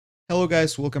Hello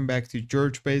guys, welcome back to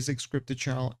George Basics Crypto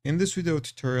channel. In this video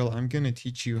tutorial, I'm going to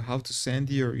teach you how to send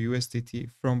your USDT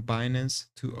from Binance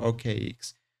to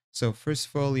OKX. So first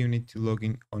of all, you need to log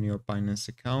in on your Binance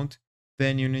account.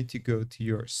 Then you need to go to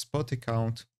your spot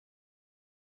account.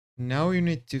 Now you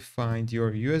need to find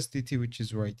your USDT, which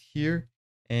is right here.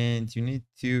 And you need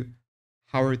to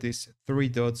hover these three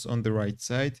dots on the right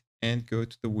side and go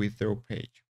to the withdraw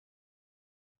page.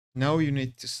 Now you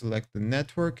need to select the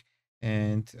network,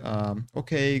 and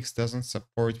OKX doesn't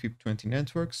support BIP20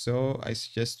 network, so I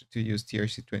suggest to use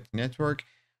TRC20 network.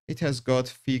 It has got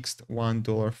fixed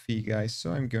 $1 fee, guys,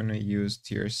 so I'm gonna use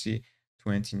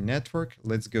TRC20 network.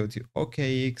 Let's go to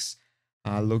OKX,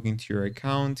 log into your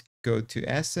account, go to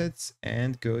assets,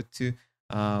 and go to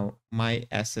my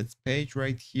assets page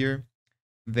right here.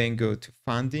 Then go to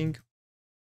funding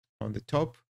on the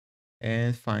top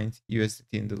and find USDT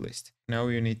in the list. Now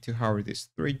you need to hover these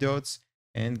three dots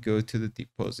and go to the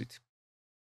deposit.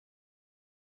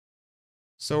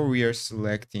 So we are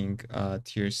selecting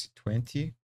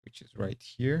TRC20, which is right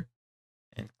here,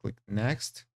 and click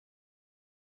next.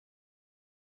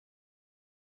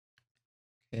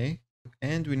 Okay,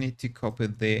 and we need to copy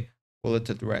the wallet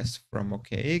address from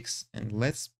OKX and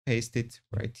let's paste it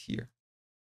right here.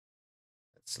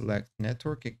 Let's select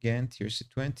network again,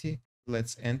 TRC20.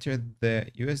 Let's enter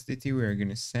the USDT we are going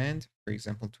to send, for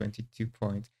example,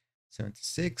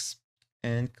 22.76,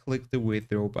 and click the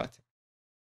withdraw button.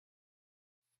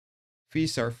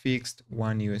 Fees are fixed,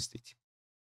 1 USDT.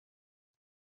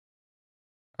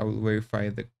 I will verify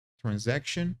the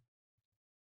transaction.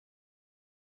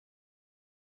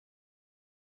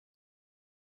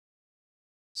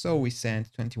 So we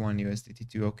sent 21 USDT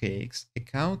to OKX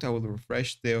account. I will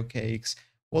refresh the OKX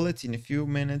wallet in a few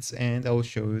minutes and I will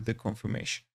show you the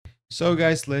confirmation. So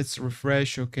guys, let's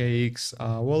refresh OKX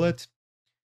wallet.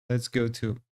 Let's go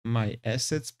to my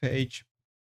assets page.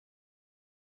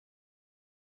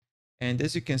 And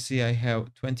as you can see, I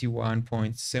have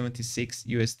 21.76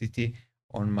 USDT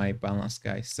on my balance,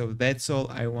 guys. So that's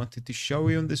all I wanted to show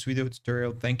you in this video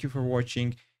tutorial. Thank you for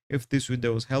watching. If this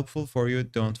video was helpful for you,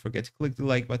 don't forget to click the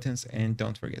like buttons and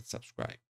don't forget to subscribe.